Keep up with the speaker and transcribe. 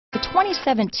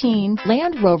2017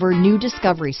 Land Rover New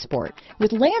Discovery Sport.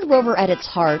 With Land Rover at its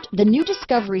heart, the New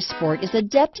Discovery Sport is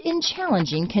adept in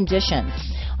challenging conditions.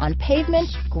 On pavement,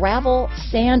 gravel,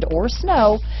 sand, or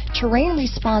snow, terrain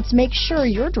response makes sure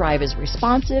your drive is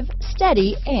responsive,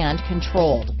 steady, and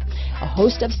controlled. A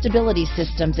host of stability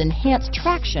systems enhance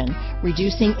traction,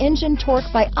 reducing engine torque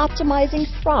by optimizing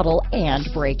throttle and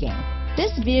braking.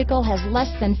 This vehicle has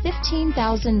less than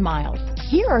 15,000 miles.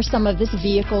 Here are some of this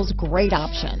vehicle's great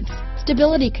options: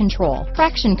 stability control,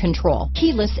 traction control,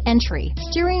 keyless entry,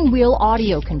 steering wheel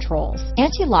audio controls,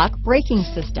 anti-lock braking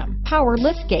system, power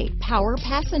liftgate, power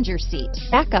passenger seat,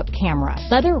 backup camera,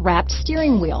 leather-wrapped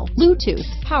steering wheel, Bluetooth,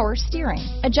 power steering,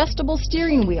 adjustable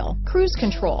steering wheel, cruise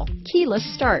control,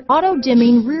 keyless start,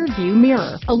 auto-dimming rear view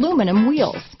mirror, aluminum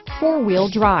wheels, four-wheel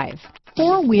drive,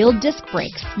 four-wheel disc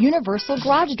brakes, universal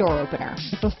garage door opener.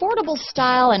 If affordable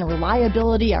style and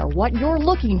reliability are what you're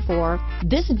looking for,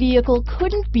 this vehicle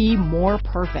couldn't be more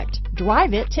perfect.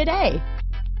 Drive it today.